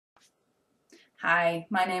Hi,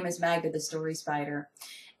 my name is Magda the Story Spider,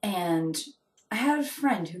 and I had a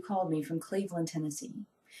friend who called me from Cleveland, Tennessee.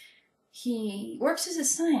 He works as a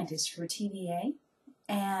scientist for TVA,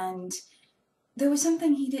 and there was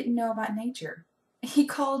something he didn't know about nature. He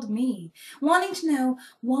called me, wanting to know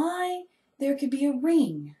why there could be a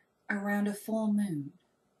ring around a full moon,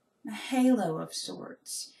 a halo of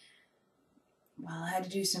sorts. Well, I had to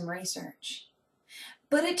do some research.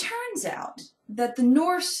 But it turns out that the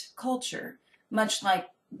Norse culture, much like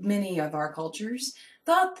many of our cultures,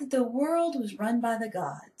 thought that the world was run by the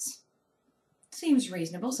gods. Seems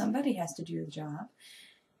reasonable. Somebody has to do the job.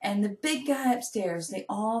 And the big guy upstairs, the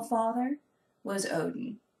All-Father, was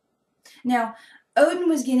Odin. Now, Odin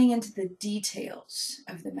was getting into the details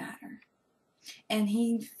of the matter. And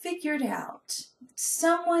he figured out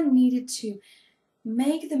someone needed to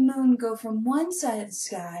make the moon go from one side of the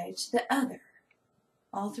sky to the other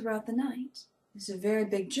all throughout the night. It's a very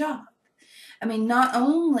big job. I mean, not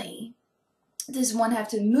only does one have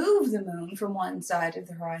to move the moon from one side of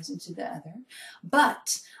the horizon to the other,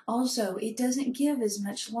 but also it doesn't give as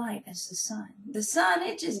much light as the sun. The sun,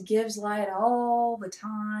 it just gives light all the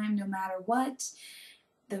time, no matter what.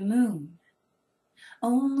 The moon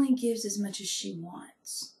only gives as much as she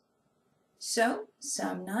wants. So,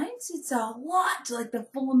 some nights it's a lot like the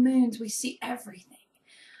full moons, we see everything.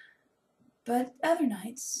 But other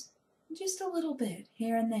nights, just a little bit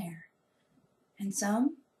here and there. And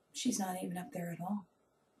some, she's not even up there at all.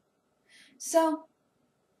 So,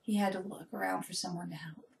 he had to look around for someone to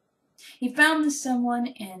help. He found this someone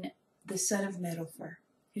in the son of Middlefur,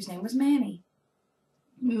 whose name was Manny.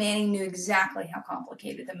 Manny knew exactly how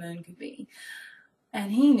complicated the moon could be.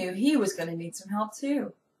 And he knew he was going to need some help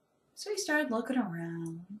too. So he started looking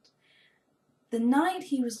around. The night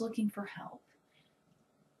he was looking for help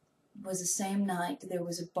was the same night there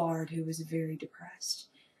was a bard who was very depressed.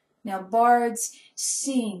 Now, bards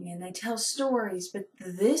sing and they tell stories, but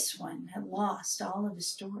this one had lost all of his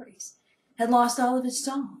stories, had lost all of his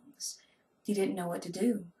songs. He didn't know what to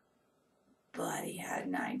do, but he had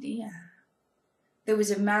an idea. There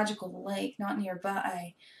was a magical lake not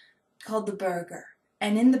nearby called the Burger,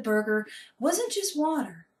 and in the Burger wasn't just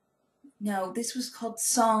water. No, this was called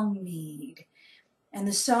song mead. And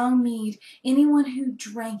the song mead, anyone who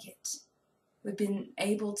drank it would be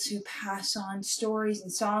able to pass on stories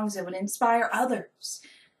and songs that would inspire others.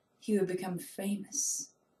 He would become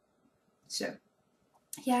famous. So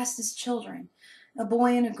he asked his children, a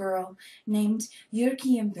boy and a girl named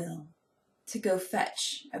Yerky and Bill, to go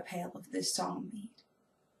fetch a pail of this song mead.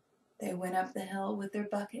 They went up the hill with their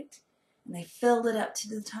bucket and they filled it up to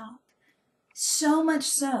the top. So much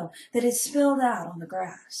so that it spilled out on the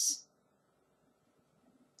grass.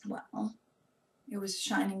 Well, it was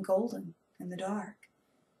shining golden in the dark,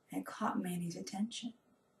 and it caught Manny's attention.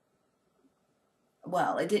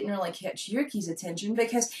 Well, it didn't really catch Yerky's attention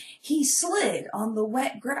because he slid on the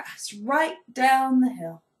wet grass right down the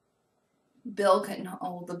hill. Bill couldn't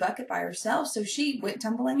hold the bucket by herself, so she went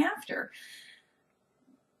tumbling after.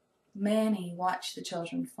 Manny watched the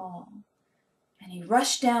children fall, and he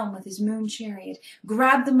rushed down with his moon chariot,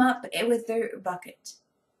 grabbed them up with their bucket,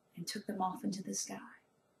 and took them off into the sky.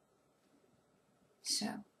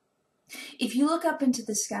 So, if you look up into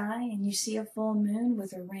the sky and you see a full moon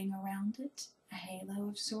with a ring around it, a halo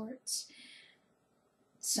of sorts,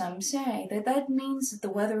 some say that that means that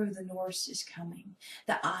the weather of the Norse is coming.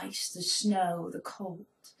 The ice, the snow, the cold.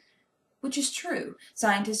 Which is true.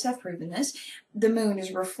 Scientists have proven this. The moon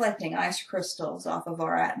is reflecting ice crystals off of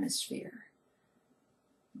our atmosphere.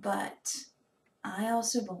 But I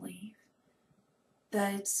also believe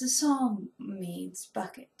that it's the song mead's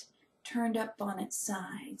bucket turned up on its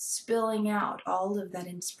side, spilling out all of that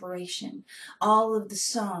inspiration, all of the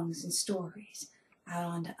songs and stories out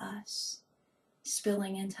onto us,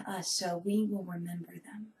 spilling into us so we will remember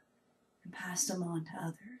them and pass them on to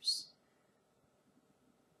others.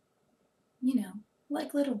 You know,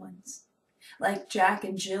 like little ones. Like Jack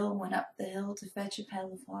and Jill went up the hill to fetch a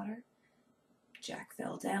pail of water. Jack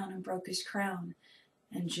fell down and broke his crown,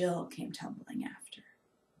 and Jill came tumbling after.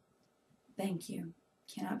 Thank you.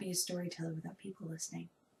 Cannot be a storyteller without people listening.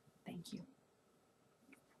 Thank you.